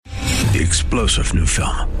The explosive new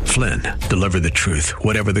film, Flynn, deliver the truth,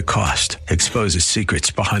 whatever the cost, exposes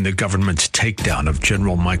secrets behind the government's takedown of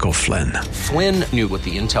General Michael Flynn. Flynn knew what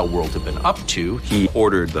the intel world had been up to. He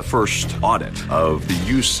ordered the first audit of the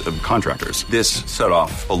use of contractors. This set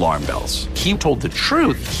off alarm bells. He told the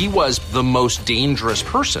truth. He was the most dangerous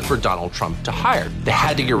person for Donald Trump to hire. They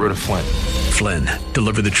had to get rid of Flynn. Flynn,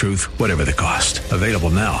 deliver the truth, whatever the cost. Available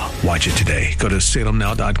now. Watch it today. Go to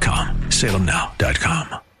salemnow.com.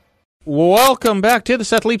 salemnow.com. Welcome back to the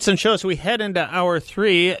Seth Leibsohn Show. As we head into Hour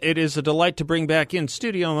 3, it is a delight to bring back in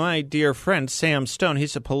studio my dear friend Sam Stone.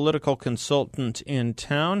 He's a political consultant in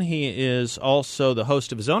town. He is also the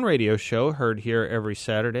host of his own radio show, heard here every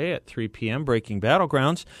Saturday at 3 p.m., Breaking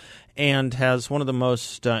Battlegrounds, and has one of the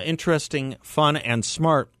most interesting, fun, and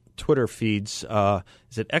smart Twitter feeds.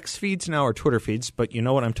 Is it X feeds now or Twitter feeds? But you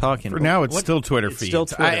know what I'm talking about. For now, it's still Twitter feeds. Still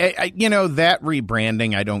Twitter. That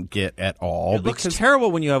rebranding I don't get at all. It looks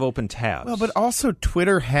terrible when you have open tabs. Well, but also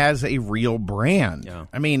Twitter has a real brand. Yeah.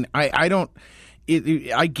 I mean, I don't.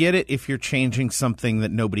 I get it if you're changing something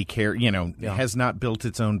that nobody cares. Has not built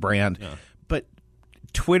its own brand. Yeah. But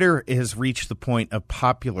Twitter has reached the point of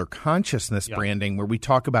popular consciousness branding where we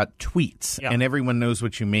talk about tweets and everyone knows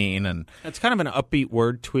what you mean. And it's kind of an upbeat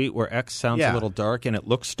word, tweet, where X sounds a little dark, and it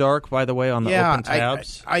looks dark, by the way, on the open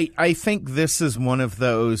tabs. I think this is one of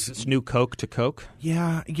those. This new Coke to Coke?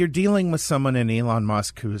 Yeah, you're dealing with someone in Elon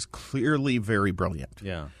Musk who is clearly very brilliant.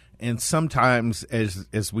 Yeah. And sometimes,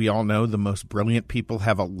 as we all know, the most brilliant people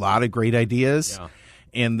have a lot of great ideas,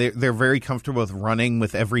 and they're very comfortable with running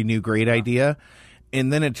with every new great idea.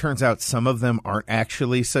 And then it turns out some of them aren't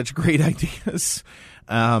actually such great ideas.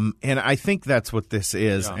 And I think that's what this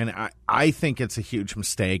is. Yeah. And I think it's a huge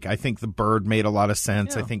mistake. I think the bird made a lot of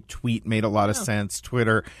sense. I think tweet made a lot of sense.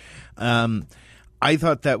 Twitter. I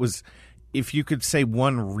thought that was, if you could say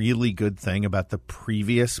one really good thing about the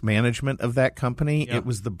previous management of that company, it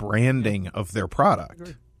was the branding of their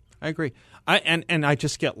product. I agree. I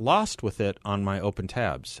just get lost with it on my open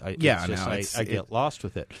tabs. I get lost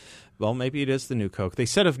with it. Well, maybe it is the new Coke. They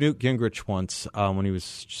said of Newt Gingrich once, when he was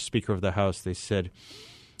Speaker of the House, they said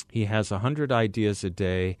he has 100 ideas a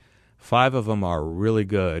day. 5 of them are really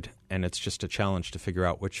good, and it's just a challenge to figure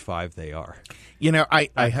out which 5 they are.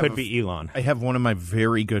 I could be Elon. I have one of my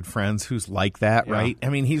very good friends who's like that, right? I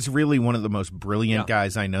mean, he's really one of the most brilliant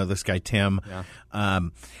guys I know, this guy, Tim. Yeah.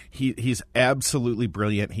 He's absolutely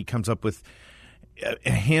brilliant. He comes up with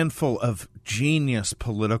a handful of genius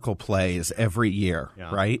political plays every year,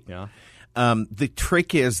 right? Yeah. The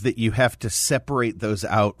trick is that you have to separate those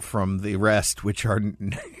out from the rest, which are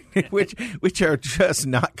which are just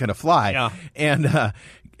not going to fly. Yeah. And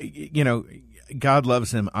God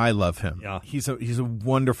loves him. I love him. Yeah. He's a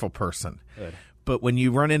wonderful person. Good. But when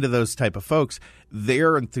you run into those type of folks,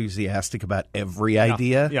 they're enthusiastic about every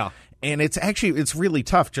idea. Yeah. And it's really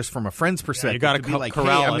tough just from a friend's perspective. You got to be like, hey,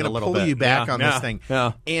 corral I'm going to pull you back on this thing.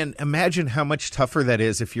 Yeah. And imagine how much tougher that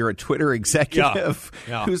is if you're a Twitter executive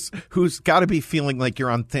who's got to be feeling like you're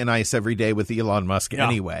on thin ice every day with Elon Musk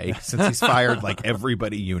anyway, since he's fired like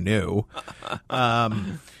everybody you knew.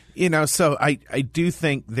 So I do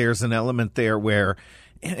think there's an element there where,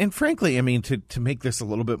 and frankly, I mean, to make this a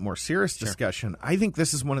little bit more serious discussion, I think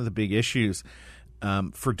this is one of the big issues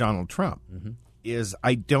for Donald Trump. Mm-hmm. Is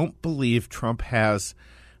I don't believe Trump has,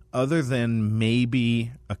 other than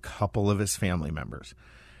maybe a couple of his family members,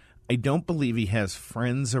 I don't believe he has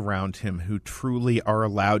friends around him who truly are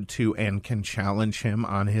allowed to and can challenge him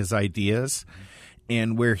on his ideas,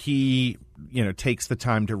 and where he, takes the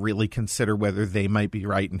time to really consider whether they might be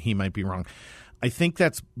right and he might be wrong. I think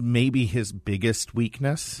that's maybe his biggest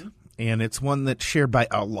weakness, and it's one that's shared by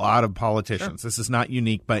a lot of politicians. Sure. This is not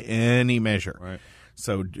unique by any measure. Right.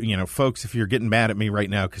 So, folks, if you're getting mad at me right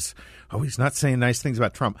now because, he's not saying nice things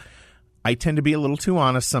about Trump, I tend to be a little too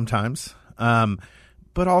honest sometimes.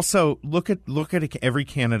 But also look at every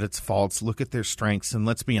candidate's faults, look at their strengths, and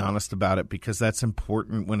let's be honest about it, because that's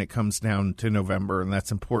important when it comes down to November, and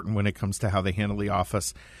that's important when it comes to how they handle the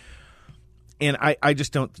office. And I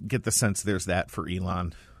just don't get the sense there's that for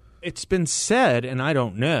Elon. It's been said, and I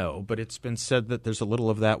don't know, but it's been said that there's a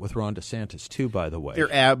little of that with Ron DeSantis, too, by the way.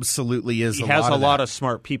 There absolutely is. He has a lot of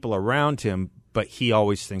smart people around him, but he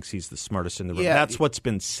always thinks he's the smartest in the room. That's what's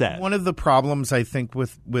been said. One of the problems, I think,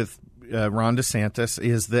 with Ron DeSantis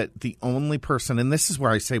is that the only person, and this is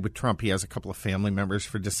where I say with Trump, he has a couple of family members.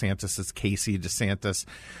 For DeSantis, it's Casey DeSantis.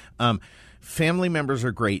 Family members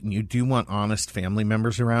are great, and you do want honest family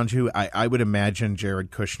members around you. I would imagine Jared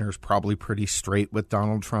Kushner is probably pretty straight with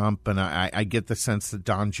Donald Trump, and I get the sense that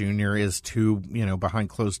Don Jr. is too, behind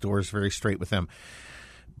closed doors, very straight with him.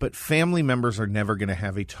 But family members are never going to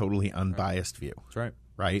have a totally unbiased view. That's right.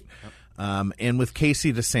 Right? And with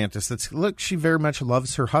Casey DeSantis, she very much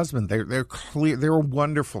loves her husband. They're clear. They're a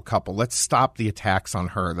wonderful couple. Let's stop the attacks on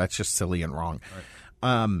her. That's just silly and wrong.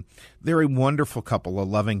 Right. They're a wonderful couple, a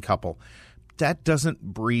loving couple. That doesn't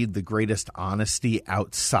breed the greatest honesty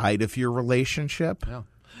outside of your relationship. Yeah.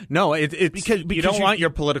 No, it's because you don't want your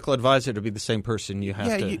political advisor to be the same person. You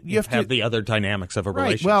have to you have the other dynamics of a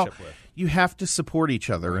relationship with. You have to support each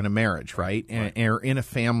other in a marriage, right? Or in a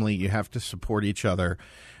family, you have to support each other.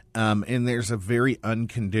 And there's a very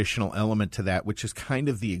unconditional element to that, which is kind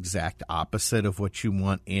of the exact opposite of what you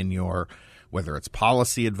want in your, whether it's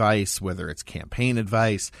policy advice, whether it's campaign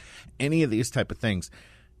advice, any of these type of things.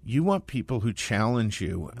 You want people who challenge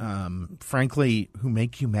you, frankly, who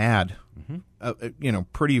make you mad,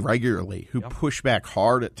 pretty regularly, who push back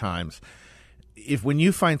hard at times. When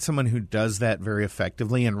you find someone who does that very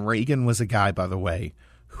effectively, and Reagan was a guy, by the way,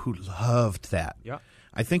 who loved that. Yeah.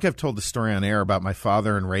 I think I've told the story on air about my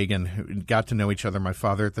father and Reagan, who got to know each other. My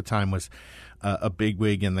father at the time was a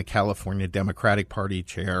bigwig in the California Democratic Party,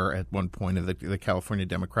 chair at one point of the California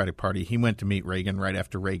Democratic Party. He went to meet Reagan right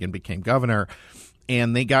after Reagan became governor.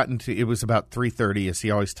 And they got into – it was about 3:30, as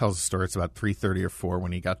he always tells the story. It's about 3:30 or 4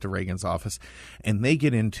 when he got to Reagan's office. And they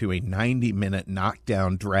get into a 90-minute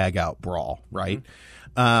knockdown, drag-out brawl, right?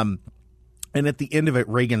 Mm-hmm. And at the end of it,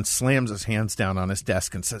 Reagan slams his hands down on his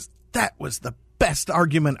desk and says, "That was the best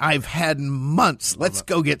argument I've had in months. Let's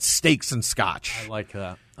go get steaks and scotch." I like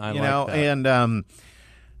that.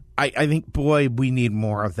 I think, boy, we need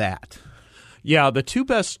more of that. Yeah, the two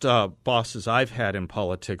best bosses I've had in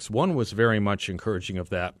politics, one was very much encouraging of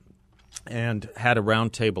that and had a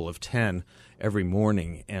round table of 10 every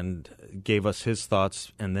morning and gave us his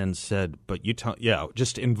thoughts and then said, but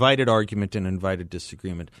just invited argument and invited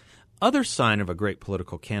disagreement. Other sign of a great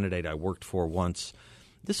political candidate I worked for once,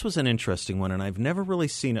 this was an interesting one, and I've never really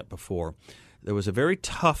seen it before. There was a very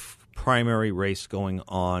tough primary race going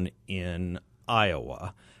on in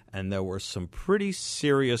Iowa, and there were some pretty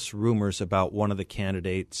serious rumors about one of the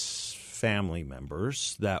candidates' family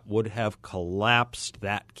members that would have collapsed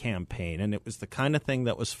that campaign. And it was the kind of thing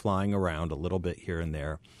that was flying around a little bit here and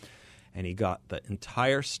there. And he got the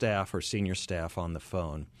entire staff or senior staff on the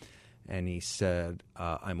phone, and he said,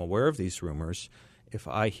 I'm aware of these rumors. If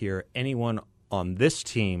I hear anyone on this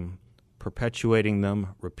team perpetuating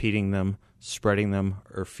them, repeating them, spreading them,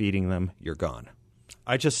 or feeding them, you're gone.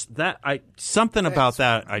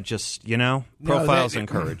 Profiles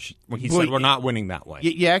encourage. He said we're not winning that way.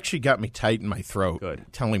 You actually got me tight in my throat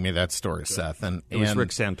telling me that story, Seth. And it was Rick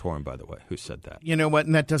Santorum, by the way, who said that. You know what?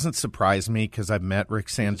 And that doesn't surprise me because I've met Rick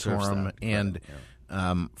Santorum. And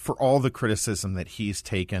for all the criticism that he's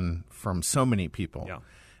taken from so many people,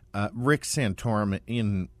 Rick Santorum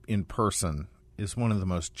in person is one of the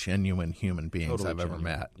most genuine human beings I've ever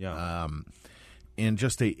met. Yeah. And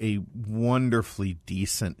just a wonderfully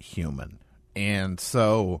decent human. And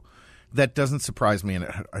so that doesn't surprise me, and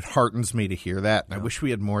it heartens me to hear that. And I wish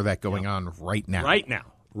we had more of that going on right now.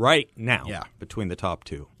 Right now. Yeah. Between the top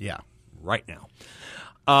two. Yeah. Right now.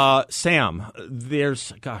 Sam,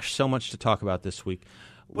 there's, so much to talk about this week.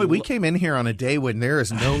 Boy, we came in here on a day when there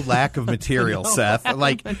is no lack of material, Seth.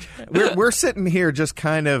 Like, we're sitting here just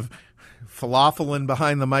kind of falafeling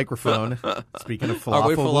behind the microphone. Speaking of falafel. Are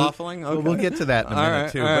we falafeling? Okay. We'll get to that in a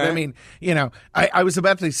minute, too. But, I mean, I was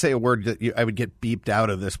about to say a word that I would get beeped out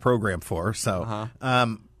of this program for. So,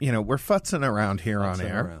 we're futzing around here on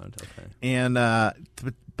air. Okay. And,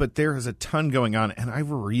 but there is a ton going on, and I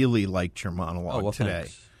really liked your monologue today.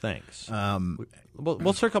 Thanks.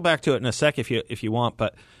 We'll circle back to it in a sec if you want,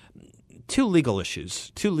 but two legal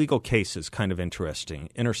cases, kind of interesting,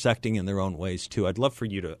 intersecting in their own ways, too. I'd love for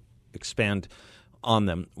you to expand on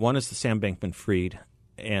them. One is the Sam Bankman-Fried,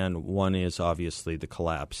 and one is obviously the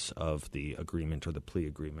collapse of the agreement or the plea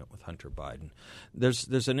agreement with Hunter Biden. There's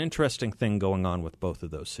an interesting thing going on with both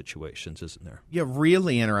of those situations, isn't there? Yeah,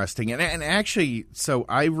 really interesting. And actually, so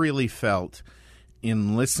I really felt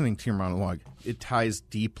in listening to your monologue, it ties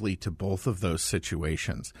deeply to both of those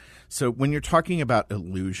situations. So when you're talking about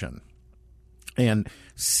illusion and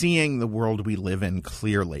seeing the world we live in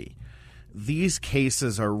clearly, these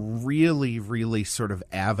cases are really, really sort of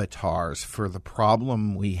avatars for the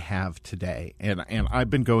problem we have today. And I've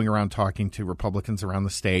been going around talking to Republicans around the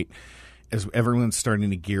state as everyone's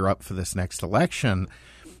starting to gear up for this next election.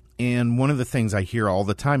 And one of the things I hear all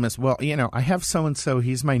the time is, well, I have so-and-so,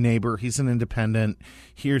 he's my neighbor, he's an independent,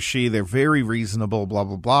 he or she, they're very reasonable, blah,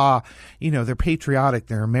 blah, blah. They're patriotic,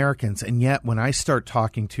 they're Americans. And yet when I start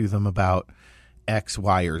talking to them about X,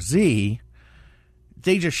 Y, or Z,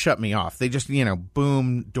 they just shut me off. They just,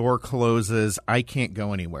 boom, door closes. I can't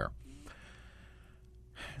go anywhere.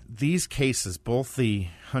 these cases, both the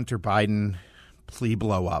Hunter Biden plea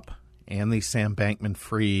blow up and the Sam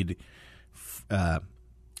Bankman-Fried,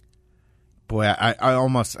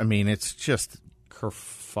 it's just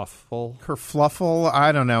kerfuffle.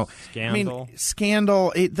 I don't know.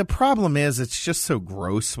 Scandal. The problem is it's just so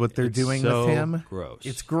gross what they're doing with him. Gross.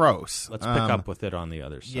 It's gross. Let's pick up with it on the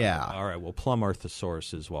other side. Yeah. All right. We'll plumb our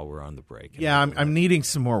thesauruses while we're on the break. Yeah, I'm needing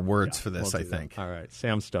some more words for this, I think. All right.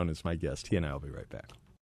 Sam Stone is my guest. He and I will be right back.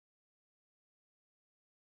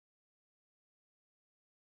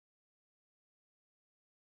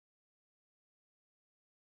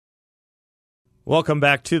 Welcome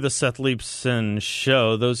back to the Seth Leibson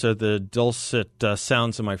Show. Those are the dulcet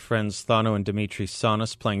sounds of my friends Thano and Dimitri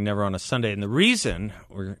Sonis playing Never on a Sunday. And the reason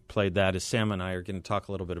we played that is Sam and I are going to talk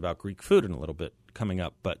a little bit about Greek food in a little bit coming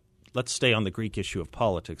up. But let's stay on the Greek issue of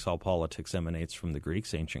politics. All politics emanates from the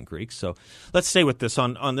Greeks, ancient Greeks. So let's stay with this.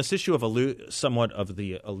 On this issue of somewhat of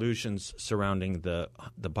the illusions surrounding the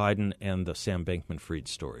Biden and the Sam Bankman-Fried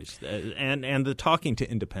stories and the talking to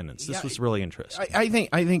independents. This was really interesting. I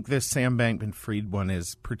think this Sam Bankman-Fried one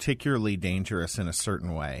is particularly dangerous in a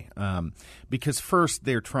certain way because first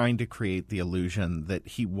they're trying to create the illusion that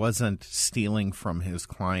he wasn't stealing from his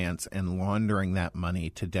clients and laundering that money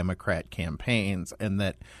to Democrat campaigns, and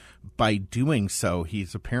that by doing so,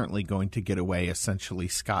 he's apparently going to get away essentially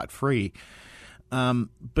scot-free.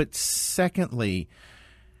 But secondly,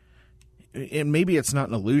 and maybe it's not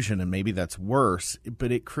an illusion and maybe that's worse,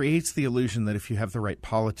 but it creates the illusion that if you have the right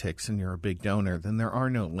politics and you're a big donor, then there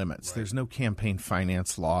are no limits. Right. There's no campaign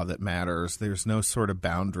finance law that matters. There's no sort of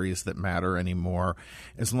boundaries that matter anymore.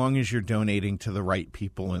 As long as you're donating to the right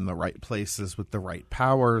people in the right places with the right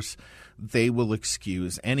powers, they will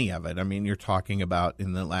excuse any of it. I mean, you're talking about,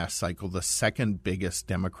 in the last cycle, the second biggest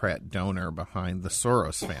Democrat donor behind the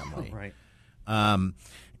Soros family. Right.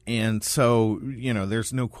 And so,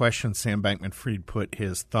 there's no question Sam Bankman-Fried put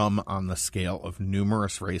his thumb on the scale of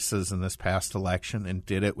numerous races in this past election and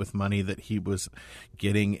did it with money that he was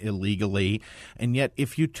getting illegally. And yet,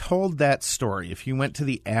 if you told that story, if you went to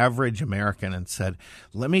the average American and said,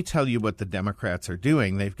 let me tell you what the Democrats are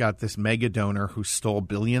doing, they've got this mega donor who stole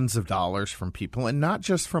billions of dollars from people, and not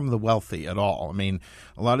just from the wealthy at all. I mean,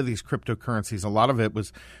 a lot of these cryptocurrencies, a lot of it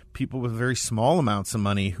was people with very small amounts of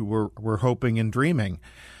money who were hoping and dreaming.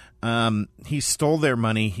 He stole their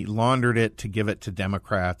money. He laundered it to give it to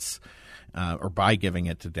Democrats, or by giving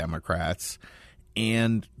it to Democrats,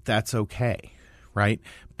 and that's okay, right?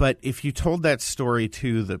 But if you told that story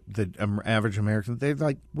to the average American, they're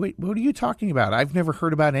like, wait, what are you talking about? I've never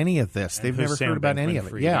heard about any of this. They've never heard about any of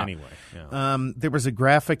it. Yeah. Anyway. Yeah. There was a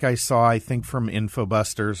graphic I saw, I think from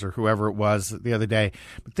Infobusters or whoever it was the other day,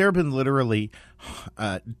 but there have been literally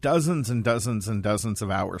dozens and dozens and dozens of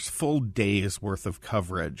hours, full days worth of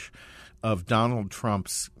coverage of Donald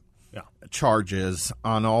Trump's charges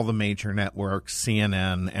on all the major networks,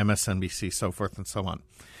 CNN, MSNBC, so forth and so on.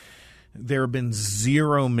 There have been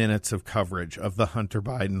 0 minutes of coverage of the Hunter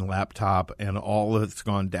Biden laptop and all that's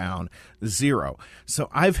gone down. 0. So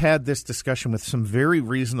I've had this discussion with some very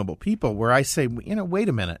reasonable people where I say, wait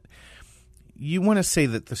a minute. You want to say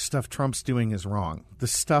that the stuff Trump's doing is wrong. The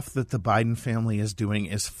stuff that the Biden family is doing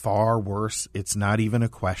is far worse. It's not even a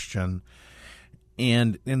question.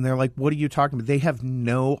 And they're like, what are you talking about? They have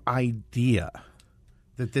no idea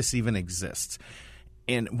that this even exists.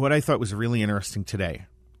 And what I thought was really interesting today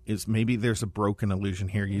is maybe there's a broken illusion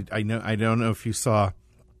here. I don't know if you saw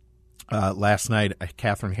last night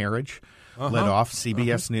Catherine Herridge led off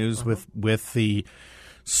CBS News with the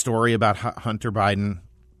story about Hunter Biden.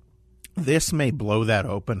 This may blow that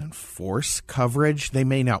open and force coverage. They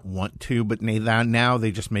may not want to, but now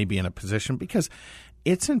they just may be in a position because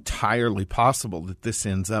it's entirely possible that this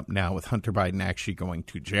ends up now with Hunter Biden actually going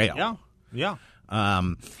to jail. Yeah.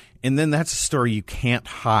 And then that's a story you can't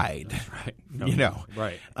hide. That's right.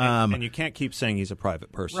 Right. And you can't keep saying he's a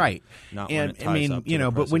private person. Right. Not when it ties up to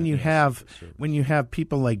the but when you president. have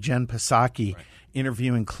people like Jen Psaki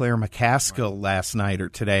interviewing Claire McCaskill last night or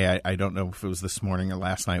today, I don't know if it was this morning or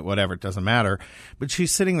last night, whatever, it doesn't matter. But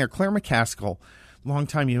she's sitting there, Claire McCaskill,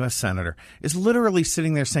 longtime U.S. Senator, is literally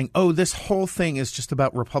sitting there saying, this whole thing is just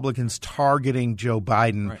about Republicans targeting Joe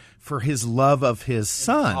Biden for his love of his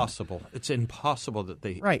son. It's impossible that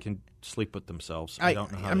they can sleep with themselves. I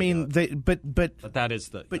don't know how but that is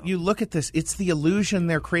the... But you look at this, it's the illusion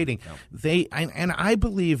they're creating. Yeah. And I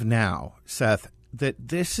believe now, Seth, that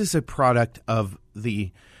this is a product of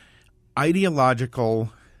the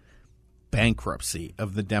ideological bankruptcy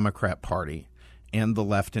of the Democrat Party and the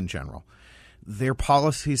left in general. Their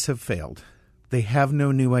policies have failed. They have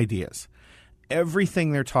no new ideas.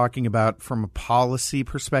 everything they're talking about from a policy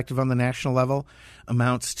perspective on the national level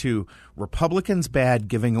amounts to Republicans bad,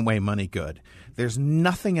 giving away money good. There's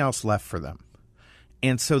nothing else left for them.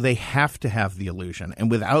 And so they have to have the illusion. And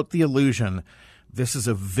without the illusion, this is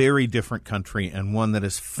a very different country and one that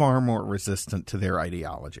is far more resistant to their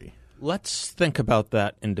ideology. Let's think about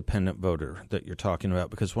that independent voter that you're talking about,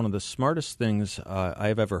 because one of the smartest things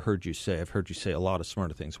I've ever heard you say, I've heard you say a lot of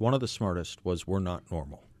smarter things. One of the smartest was, we're not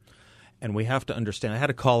normal. And we have to understand. I had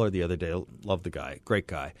a caller the other day, love the guy, great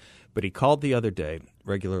guy, but he called the other day,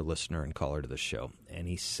 regular listener and caller to the show, and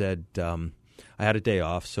he said, I had a day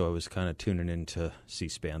off, so I was kind of tuning into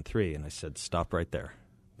C-SPAN 3, and I said, stop right there.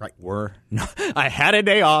 Right. I had a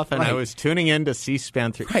day off, and right. I was tuning in to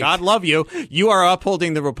C-SPAN 3. Right. God love you. You are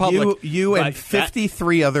upholding the Republic. You and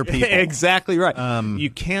 53 other people. Exactly right. You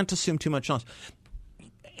can't assume too much knowledge.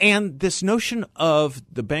 And this notion of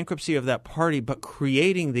the bankruptcy of that party, but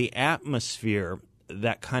creating the atmosphere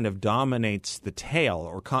that kind of dominates the tale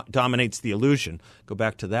or dominates the illusion, go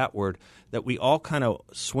back to that word, that we all kind of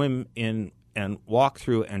swim in and walk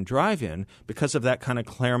through and drive in because of that kind of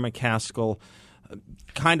Claire McCaskill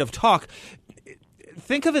kind of talk.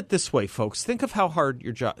 Think of it this way, folks. Think of how hard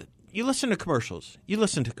your job – you listen to commercials. You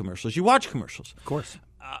watch commercials. Of course.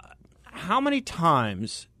 How many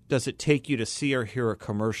times does it take you to see or hear a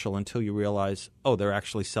commercial until you realize, oh, they're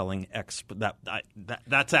actually selling X, but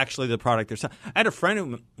that's actually the product they're selling? I had a friend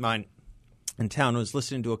of mine in town who was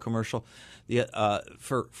listening to a commercial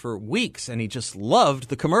for weeks, and he just loved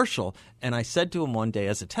the commercial. And I said to him one day,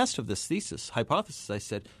 as a test of this hypothesis, I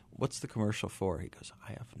said, what's the commercial for? He goes,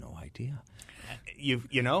 I have no idea.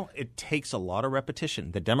 You know, it takes a lot of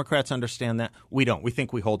repetition. The Democrats understand that. We don't. We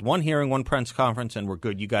think we hold one hearing, one press conference, and we're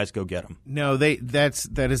good. You guys go get them. No,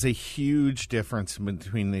 that is a huge difference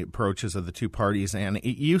between the approaches of the two parties. And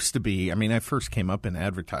it used to be, I mean, I first came up in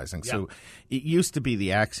advertising. So it used to be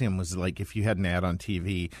the axiom was like if you had an ad on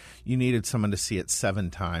TV, you needed someone to see it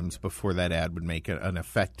 7 times before that ad would make an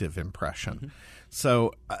effective impression. Mm-hmm.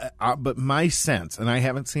 So, but my sense, and I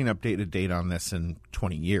haven't seen updated data on this in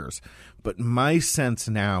 20 years, but my sense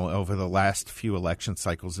now over the last few election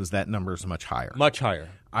cycles is that number is much higher. Much higher.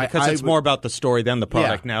 Because it's more about the story than the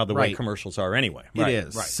product now, the way commercials are anyway. It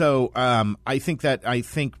is. Right. So I think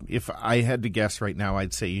if I had to guess right now,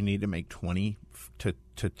 I'd say you need to make 20 to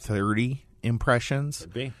 30 impressions.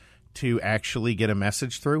 Could be. To actually get a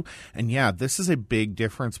message through. And yeah, this is a big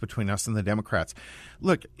difference between us and the Democrats.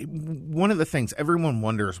 Look, one of the things everyone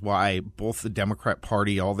wonders why both the Democrat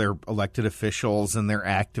Party, all their elected officials and their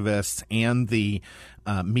activists, and the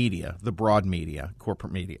media, the broad media,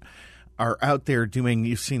 corporate media, are out there doing,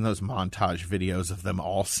 you've seen those montage videos of them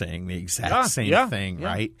all saying the exact same thing,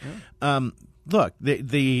 right? Yeah. Look,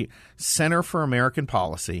 the Center for American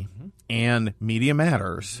Policy and Media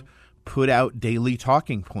Matters put out daily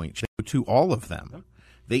talking points to all of them.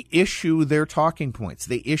 They issue their talking points.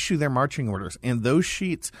 They issue their marching orders. And those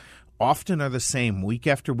sheets often are the same week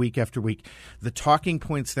after week after week. The talking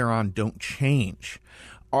points they're on don't change.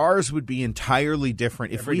 Ours would be entirely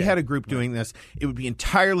different. If we had a group doing this, it would be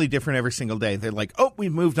entirely different every single day. They're like, oh,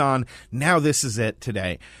 we've moved on. Now this is it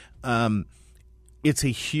today. It's a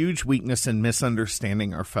huge weakness in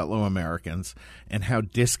misunderstanding our fellow Americans and how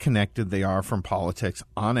disconnected they are from politics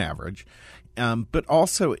on average. But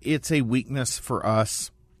also it's a weakness for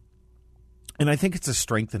us. And I think it's a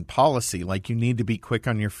strength in policy. Like, you need to be quick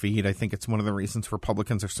on your feet. I think it's one of the reasons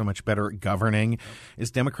Republicans are so much better at governing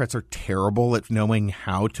is Democrats are terrible at knowing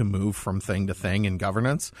how to move from thing to thing in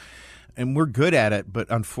governance. And we're good at it, but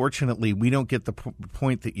unfortunately, we don't get the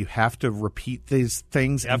point that you have to repeat these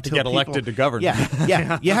things. You have to get elected to govern.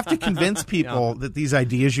 Yeah. You have to convince people that these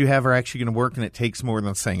ideas you have are actually going to work, and it takes more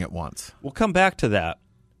than saying it once. We'll come back to that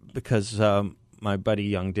because my buddy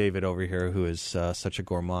Young David over here, who is such a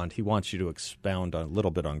gourmand, he wants you to expound a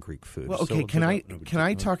little bit on Greek food. Well, okay, can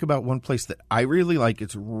I talk about one place that I really like?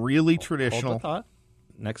 It's really traditional. Hold the thought.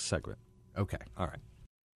 Next segment. Okay. All right.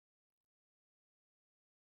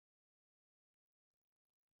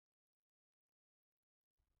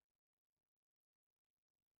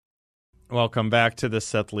 Welcome back to the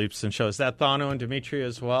Seth Leibsohn Show. Is that Thano and Dimitri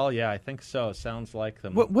as well? Yeah, I think so. Sounds like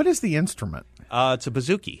them. What is the instrument? It's a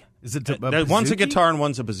bouzouki. Is it a bouzouki? One's a guitar and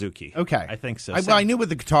one's a bouzouki. Okay. I think so. I knew with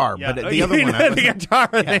the guitar, but the other one. The guitar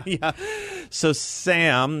thing, yeah. So,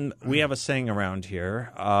 Sam, we have a saying around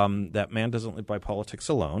here that man doesn't live by politics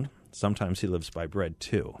alone. Sometimes he lives by bread,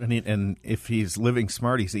 too. And if he's living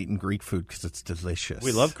smart, he's eating Greek food because it's delicious.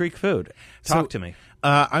 We love Greek food. Talk to me.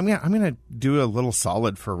 I'm gonna do a little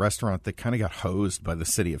solid for a restaurant that kind of got hosed by the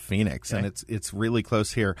city of Phoenix, and it's really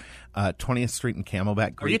close here, 20th Street and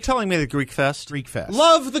Camelback. Are you telling me the Greek Fest? Greek Fest.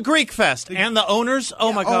 Love the Greek Fest and the owners.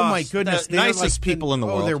 Oh my gosh! Oh my goodness! The nicest people in the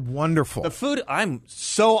world. Oh, they're wonderful. The food. I'm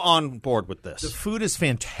so on board with this. The food is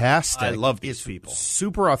fantastic. I love these people.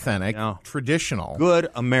 Super authentic, traditional, good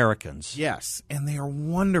Americans. Yes, and they are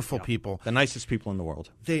wonderful people. The nicest people in the world.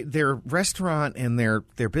 Their restaurant and their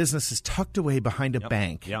business is tucked away behind a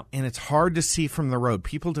bank, and it's hard to see from the road.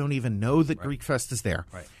 People don't even know that Greek Fest is there.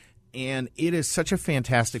 Right. And it is such a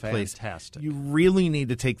fantastic place. Fantastic. You really need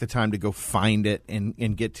to take the time to go find it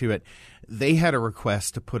and get to it. They had a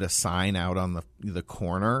request to put a sign out on the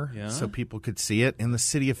corner so people could see it, and the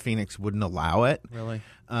city of Phoenix wouldn't allow it. Really?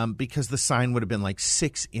 Because the sign would have been like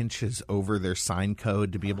 6 inches over their sign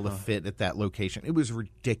code to be able to fit at that location. It was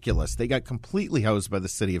ridiculous. They got completely hosed by the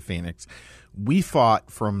city of Phoenix. We fought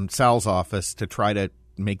from Sal's office to try to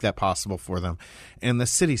make that possible for them, and the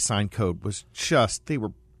city sign code was just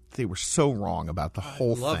they were so wrong about the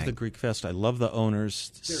whole thing. I love the Greek Fest. I love the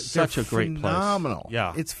owners. Such a great place. Phenomenal.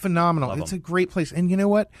 Yeah. It's phenomenal. Love It's them. a great place. And you know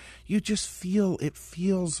what? You just feel it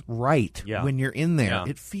feels right when you're in there. Yeah.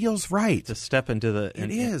 It feels right. To step into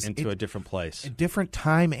It a different place. A different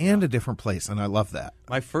time and a different place, and I love that.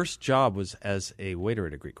 My first job was as a waiter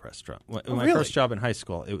at a Greek restaurant. My really? first job in high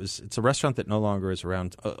school. It's a restaurant that no longer is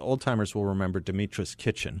around. Old timers will remember Dimitri's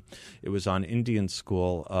Kitchen. It was on Indian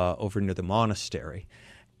School over near the monastery.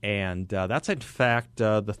 And that's, in fact,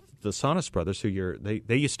 the Sonis brothers, who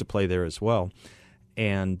they used to play there as well.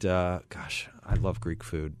 And, gosh, I love Greek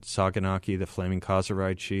food. Saganaki, the flaming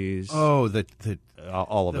Kazaride cheese. Oh,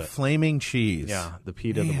 all of the it. flaming cheese. Yeah, the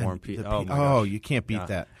pita, the warm pita. Oh, my oh, gosh. you can't beat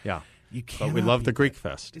that. Yeah. You can't. But we love the Greek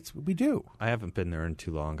Fest. We do. I haven't been there in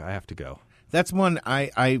too long. I have to go. That's one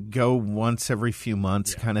I go once every few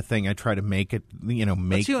months kind of thing. I try to make it,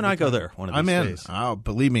 Let's you and I go there one of these I'm in. days. Oh,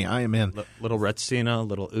 believe me, I am in. Little Retsina,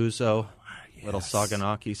 little Uzo, little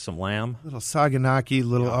Saganaki, some lamb. Little Saganaki,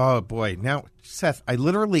 oh boy. Now, Seth, I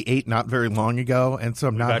literally ate not very long ago, and so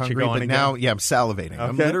I'm not got you hungry, going but again? now, I'm salivating. Okay.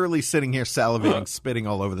 I'm literally sitting here salivating, spitting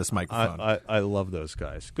all over this microphone. I love those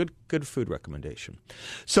guys. Good food recommendation.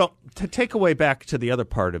 So to take away back to the other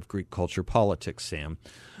part of Greek culture, politics, Sam,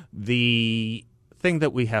 the thing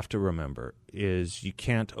that we have to remember is you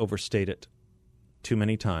can't overstate it too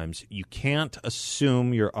many times. You can't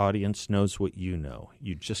assume your audience knows what you know.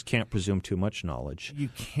 You just can't presume too much knowledge. You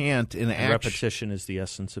can't. And repetition is the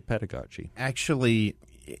essence of pedagogy. Actually,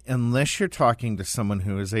 unless you're talking to someone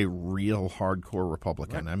who is a real hardcore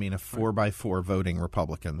Republican, I mean a 4x4 voting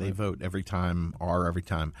Republican, they vote every time, every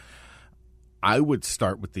time. I would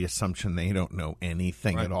start with the assumption they don't know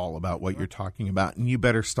anything at all about what you're talking about, and you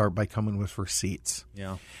better start by coming with receipts.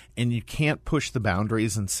 Yeah. And you can't push the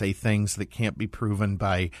boundaries and say things that can't be proven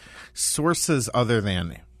by sources other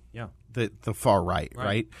than the far right?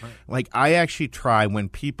 Like, I actually try, when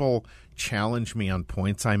people challenge me on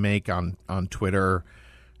points I make on Twitter,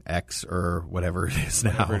 X, or whatever it is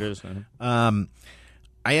now. Whatever it is now.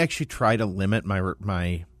 I actually try to limit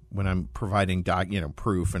my when I'm providing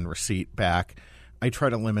proof and receipt back, I try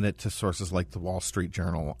to limit it to sources like the Wall Street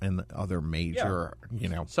Journal and the other major,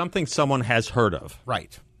 something someone has heard of.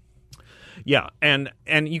 Right. Yeah, and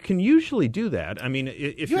you can usually do that. I mean,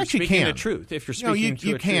 if you're speaking the truth, if you're speaking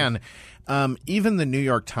you can. Even the New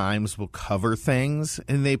York Times will cover things,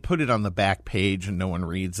 and they put it on the back page, and no one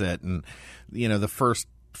reads it, and the first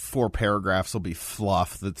 4 paragraphs will be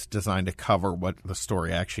fluff that's designed to cover what the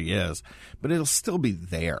story actually is, but it'll still be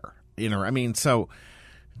there. So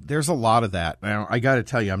there's a lot of that. Now, I got to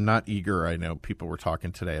tell you, I'm not eager. I know people were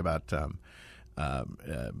talking today about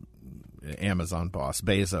Amazon boss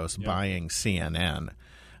Bezos buying CNN.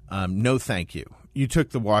 No, thank you. You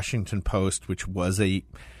took the Washington Post, which was a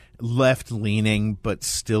left-leaning but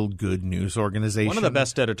still good news organization. One of the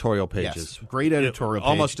best editorial pages. Yes, great editorial page.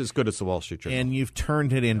 Almost as good as the Wall Street Journal. And you've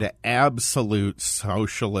turned it into absolute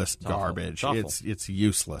socialist garbage. Awful. It's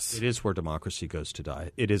useless. It is where democracy goes to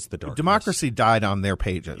die. It is the darkness. Democracy died on their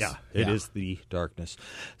pages. Yeah, it is the darkness.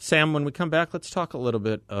 Sam, when we come back, let's talk a little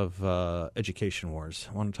bit of education wars.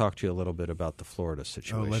 I want to talk to you a little bit about the Florida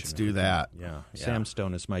situation. Oh, let's do that. Yeah. Sam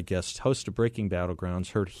Stone is my guest, host of Breaking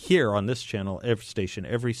Battlegrounds, heard here on this channel, every station,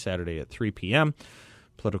 every Saturday at 3 p.m.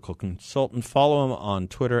 Political consultant. Follow him on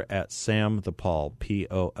Twitter at Sam the Paul,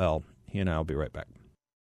 P-O-L. He and I will be right back.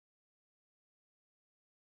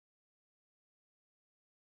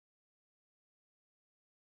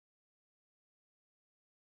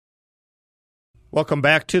 Welcome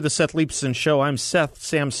back to the Seth Leibsohn Show. I'm Seth.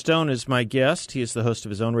 Sam Stone is my guest. He is the host of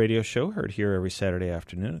his own radio show, heard here every Saturday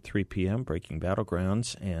afternoon at 3 p.m., Breaking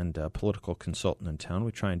Battlegrounds, and a political consultant in town.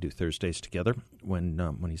 We try and do Thursdays together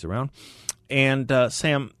when he's around. And,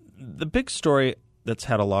 Sam, the big story that's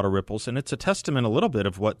had a lot of ripples, and it's a testament a little bit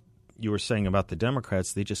of what you were saying about the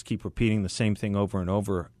Democrats. They just keep repeating the same thing over and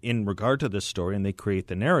over in regard to this story, and they create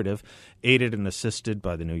the narrative, aided and assisted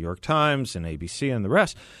by the New York Times and ABC and the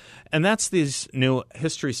rest. And that's these new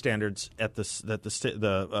history standards that the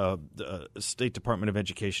State Department of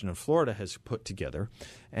Education in Florida has put together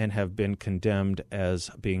and have been condemned as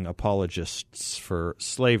being apologists for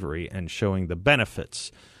slavery and showing the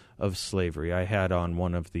benefits of slavery. I had on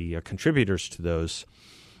one of the contributors to those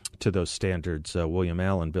standards, William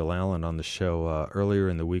Allen, Bill Allen, on the show earlier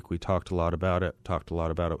in the week. We talked a lot about it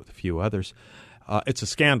with a few others. It's a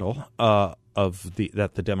scandal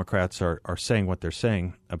that the Democrats are saying what they're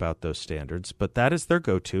saying about those standards, but that is their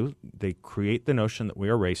go-to. They create the notion that we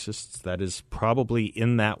are racists. That is probably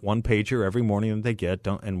in that one-pager every morning that they get.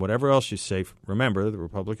 And whatever else you say, remember, the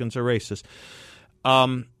Republicans are racist.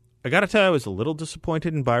 I got to tell you, I was a little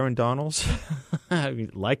disappointed in Byron Donalds. I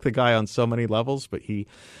like the guy on so many levels, but he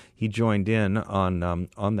joined in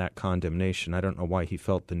on that condemnation. I don't know why he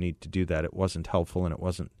felt the need to do that. It wasn't helpful, and it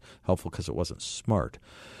wasn't helpful because it wasn't smart.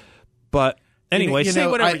 But anyway, say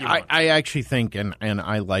whatever you want. I actually think, and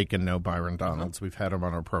I like and know Byron Donalds. We've had him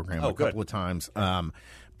on our program a couple of times.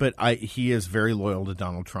 But he is very loyal to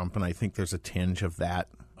Donald Trump, and I think there's a tinge of that.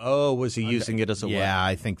 Oh, was he using it as a wedge? Yeah,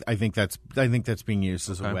 I think that's being used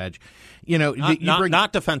as a wedge.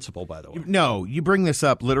 Not defensible, by the way. No, you bring this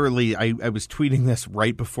up. Literally, I was tweeting this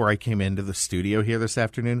right before I came into the studio here this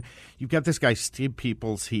afternoon. You've got this guy, Steve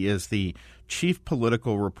Peoples. He is the chief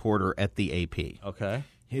political reporter at the AP. Okay.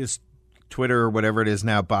 His Twitter or whatever it is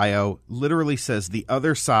now bio literally says the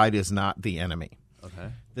other side is not the enemy. Okay.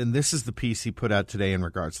 Then this is the piece he put out today in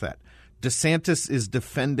regards to that. DeSantis is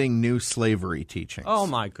defending new slavery teachings. Oh,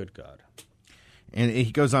 my good God. And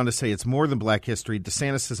he goes on to say it's more than black history.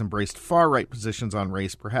 DeSantis has embraced far-right positions on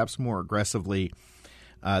race, perhaps more aggressively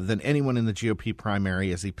than anyone in the GOP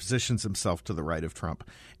primary as he positions himself to the right of Trump,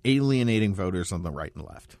 alienating voters on the right and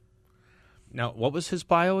left. Now, what was his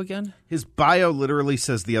bio again? His bio literally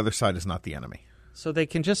says the other side is not the enemy. So they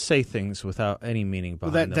can just say things without any meaning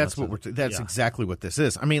behind them. That's exactly what this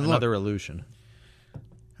is. I mean, another illusion.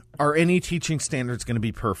 Are any teaching standards going to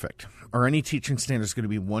be perfect? Are any teaching standards going to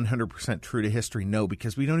be 100% true to history? No,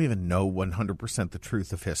 because we don't even know 100% the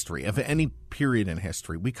truth of history, of any period in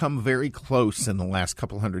history. We come very close in the last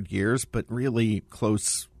couple hundred years, but really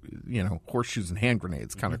close, horseshoes and hand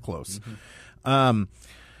grenades kind of close. Mm-hmm.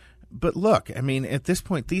 But look, I mean, at this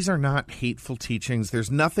point, these are not hateful teachings. There's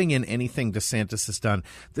nothing in anything DeSantis has done.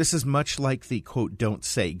 This is much like the, quote, don't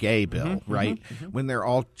say gay bill, right? Mm-hmm. When they're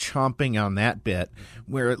all chomping on that bit,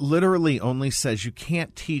 where it literally only says you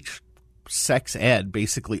can't teach sex ed,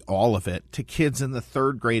 basically all of it, to kids in the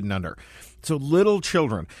 3rd grade and under. So little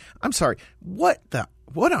children. I'm sorry, what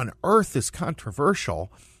on earth is controversial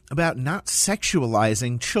about not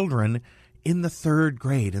sexualizing children in the 3rd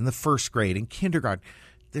grade, in the 1st grade, in kindergarten?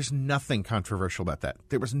 There's nothing controversial about that.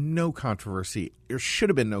 There was no controversy. There should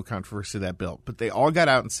have been no controversy to that bill. But they all got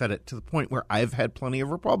out and said it to the point where I've had plenty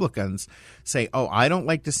of Republicans say, oh, I don't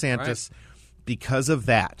like DeSantis because of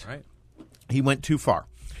that. Right. He went too far.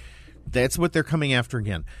 That's what they're coming after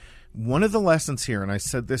again. One of the lessons here, and I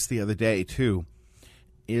said this the other day too,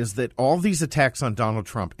 is that all these attacks on Donald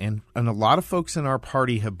Trump, and a lot of folks in our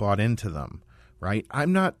party have bought into them, right?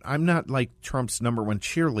 I'm not like Trump's #1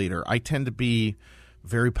 cheerleader. I tend to be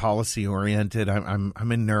very policy oriented. I'm a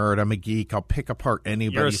nerd. I'm a geek. I'll pick apart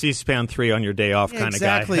anybody. You're a C-SPAN 3 on your day off kind of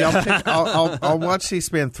guy. Exactly. I'll watch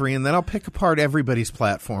C-SPAN 3 and then I'll pick apart everybody's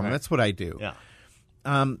platform. Right. That's what I do. Yeah.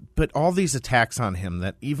 But all these attacks on him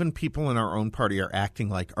that even people in our own party are acting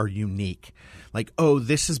like are unique, like, oh,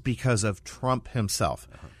 this is because of Trump himself,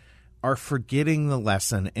 are forgetting the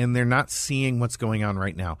lesson, and they're not seeing what's going on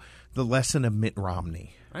right now. The lesson of Mitt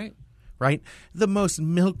Romney. Right? The most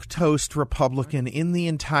milquetoast Republican in the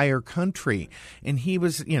entire country. And he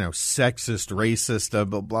was, sexist, racist,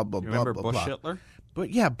 blah, blah, blah, remember blah, Bush, blah. Hitler?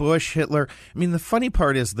 But yeah, Bush, Hitler. I mean, the funny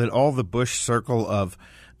part is that all the Bush circle of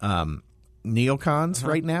neocons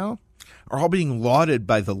right now are all being lauded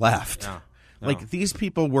by the left. Yeah. Like, these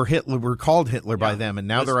people were called Hitler by them, and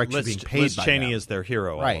now they're actually being paid Liz by Cheney them. is their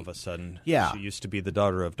hero all of a sudden. Yeah. She used to be the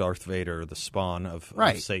daughter of Darth Vader, the spawn of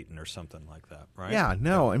Satan or something like that, right? Yeah,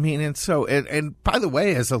 no, I mean, and so, and by the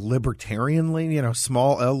way, as a libertarian,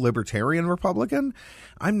 small L libertarian Republican,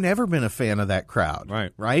 I've never been a fan of that crowd.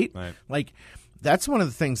 Right. Like, that's one of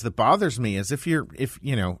the things that bothers me is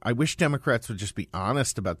I wish Democrats would just be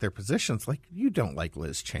honest about their positions. Like, you don't like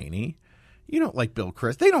Liz Cheney. You don't like Bill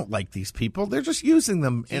Krist. They don't like these people. They're just using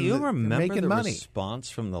them and Do you remember making the money. response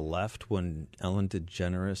from the left when Ellen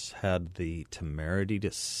DeGeneres had the temerity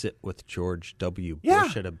to sit with George W.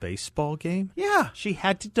 Bush at a baseball game? Yeah. She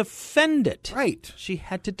had to defend it. Right. She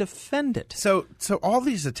had to defend it. So all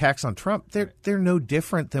these attacks on Trump, they're no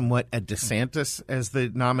different than what a DeSantis as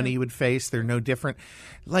the nominee would face. They're no different.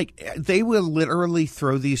 Like, they will literally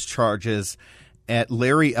throw these charges at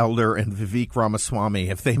Larry Elder and Vivek Ramaswamy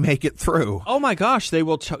if they make it through. Oh my gosh, they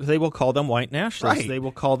will call them white nationalists. Right. They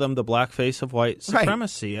will call them the blackface of white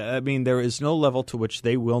supremacy. Right. I mean, there is no level to which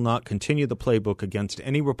they will not continue the playbook against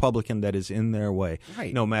any Republican that is in their way.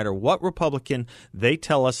 Right. No matter what Republican they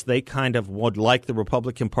tell us they kind of would like the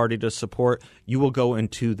Republican Party to support, you will go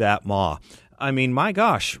into that maw. I mean, my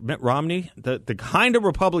gosh, Mitt Romney, the kind of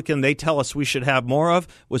Republican they tell us we should have more of,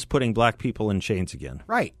 was putting black people in chains again.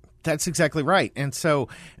 Right. That's exactly right. And so,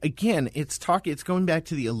 again, it's going back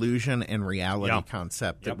to the illusion and reality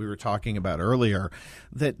concept that we were talking about earlier,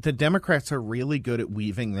 that the Democrats are really good at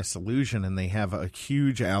weaving this illusion, and they have a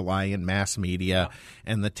huge ally in mass media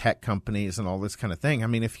and the tech companies and all this kind of thing. I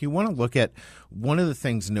mean, if you want to look at one of the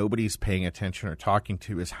things nobody's paying attention or talking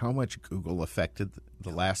to is how much Google affected the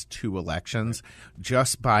last two elections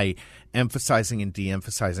just by emphasizing and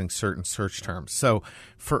de-emphasizing certain search terms. So,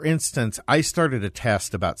 for instance, I started a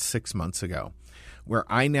test about 6 months ago where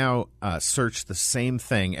I now search the same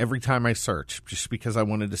thing every time I search just because I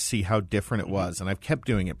wanted to see how different it was. And I've kept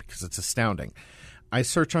doing it because it's astounding. I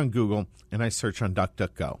search on Google and I search on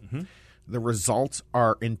DuckDuckGo. Mm-hmm. The results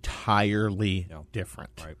are entirely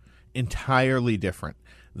different. Right. Entirely different.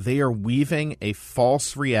 They are weaving a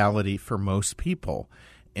false reality for most people,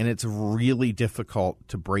 and it's really difficult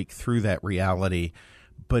to break through that reality.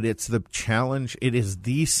 But it's the challenge. It is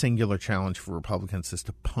the singular challenge for Republicans is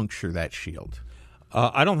to puncture that shield.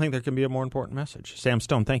 I don't think there can be a more important message. Sam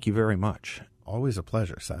Stone, thank you very much. Always a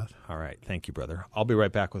pleasure, Seth. All right. Thank you, brother. I'll be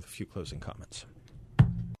right back with a few closing comments.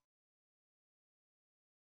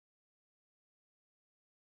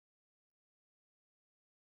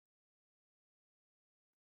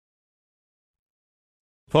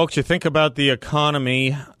 Folks, you think about the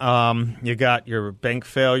economy, you got your bank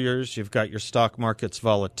failures, you've got your stock market's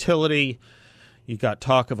volatility, you got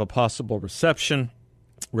talk of a possible recession,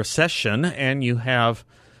 and you have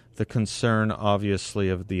the concern, obviously,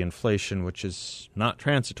 of the inflation, which is not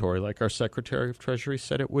transitory, like our Secretary of Treasury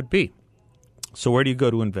said it would be. So where do you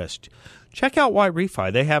go to invest? Check out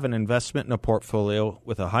YRefy. They have an investment in a portfolio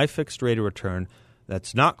with a high fixed rate of return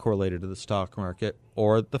that's not correlated to the stock market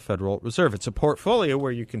or the Federal Reserve. It's a portfolio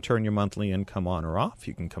where you can turn your monthly income on or off.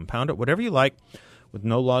 You can compound it, whatever you like, with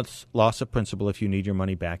no loss of principal if you need your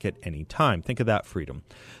money back at any time. Think of that freedom.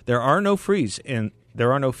 There are no fees in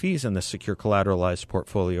the secure collateralized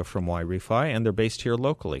portfolio from YRefy, and they're based here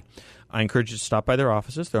locally. I encourage you to stop by their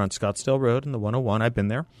offices. They're on Scottsdale Road in the 101. I've been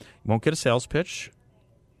there. You won't get a sales pitch.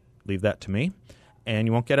 Leave that to me. And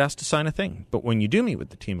you won't get asked to sign a thing. But when you do meet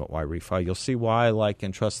with the team at YRefy, you'll see why I like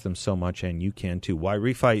and trust them so much, and you can too.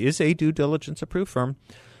 YRefy is a due diligence approved firm,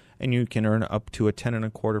 and you can earn up to a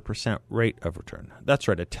 10.25% rate of return. That's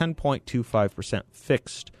right, a 10.25%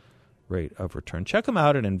 fixed rate of return. Check them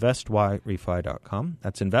out at investyrefy.com.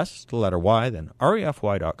 That's invest, the letter Y, then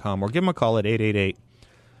refy.com, or give them a call at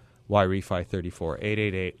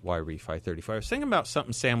 888-YRefy34, 888-YRefy35. I was thinking about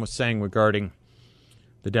something Sam was saying regarding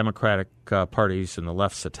the Democratic parties and the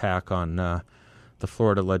left's attack on the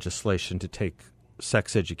Florida legislation to take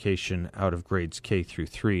sex education out of grades K through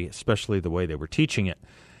 3, especially the way they were teaching it,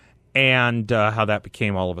 and how that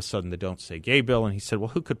became all of a sudden the Don't Say Gay bill. And he said, well,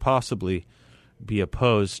 who could possibly be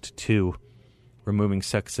opposed to removing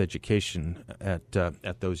sex education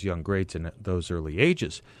at those young grades and at those early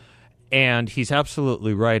ages? And he's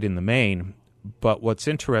absolutely right in the main. But what's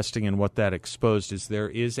interesting and what that exposed is there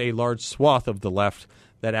is a large swath of the left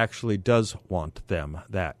that actually does want them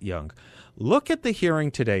that young. Look at the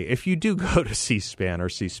hearing today. If you do go to C-SPAN or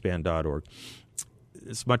cspan.org,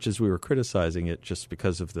 as much as we were criticizing it just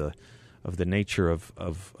because of the nature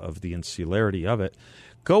of the insularity of it,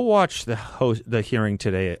 go watch the hearing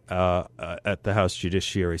today at the House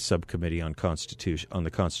Judiciary Subcommittee on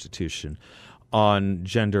the Constitution on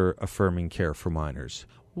gender-affirming care for minors.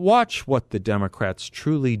 Watch what the Democrats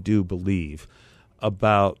truly do believe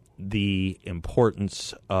about the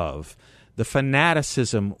importance of the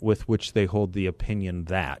fanaticism with which they hold the opinion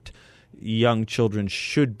that young children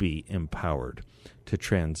should be empowered to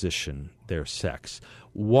transition their sex.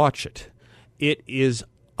 Watch it. It is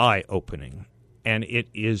eye-opening, and it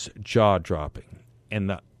is jaw-dropping.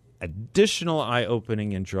 And additional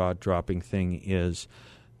eye-opening and jaw-dropping thing is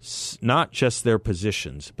not just their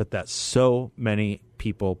positions, but that so many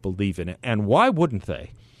people believe in it. And why wouldn't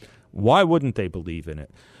they? Why wouldn't they believe in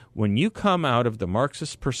it? When you come out of the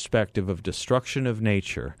Marxist perspective of destruction of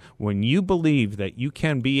nature, when you believe that you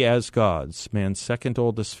can be as gods, man's second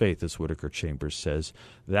oldest faith, as Whittaker Chambers says,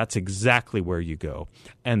 that's exactly where you go.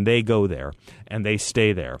 And they go there, and they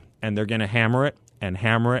stay there. And they're going to hammer it, and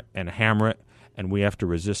hammer it, and hammer it, and we have to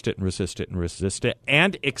resist it, and resist it, and resist it,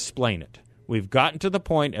 and explain it. We've gotten to the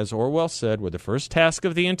point, as Orwell said, where the first task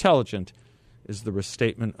of the intelligent is the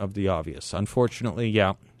restatement of the obvious. Unfortunately,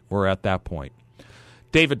 yeah, we're at that point.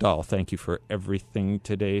 David Dahl, thank you for everything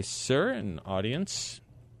today, sir, and audience.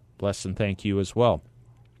 Bless and thank you as well.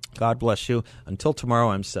 God bless you. Until tomorrow,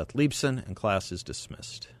 I'm Seth Leibson, and class is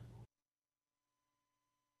dismissed.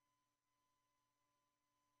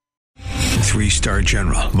 3-star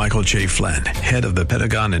General Michael J. Flynn, head of the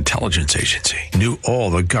Pentagon Intelligence Agency, knew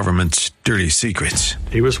all the government's dirty secrets.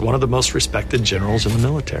 He was one of the most respected generals in the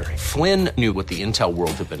military. Flynn knew what the intel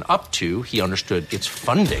world had been up to. He understood its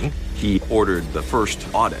funding. He ordered the first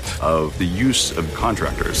audit of the use of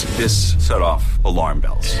contractors. This set off alarm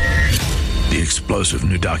bells. The explosive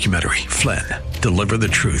new documentary, Flynn, Deliver the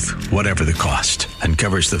Truth, Whatever the Cost,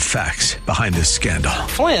 uncovers the facts behind this scandal.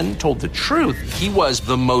 Flynn told the truth. He was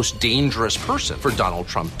the most dangerous person for Donald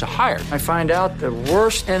Trump to hire. I find out the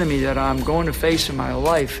worst enemy that I'm going to face in my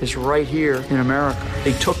life is right here in America.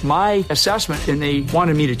 They took my assessment and they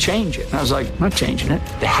wanted me to change it. And I was like, I'm not changing it.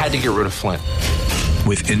 They had to get rid of Flynn.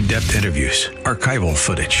 With in-depth interviews, archival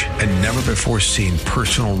footage, and never-before-seen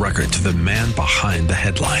personal records of the man behind the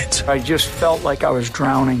headlines. I just felt like I was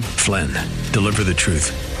drowning. Flynn, Deliver the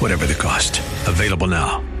Truth, Whatever the Cost. Available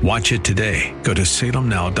now. Watch it today. Go to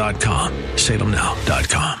salemnow.com.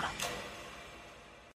 salemnow.com.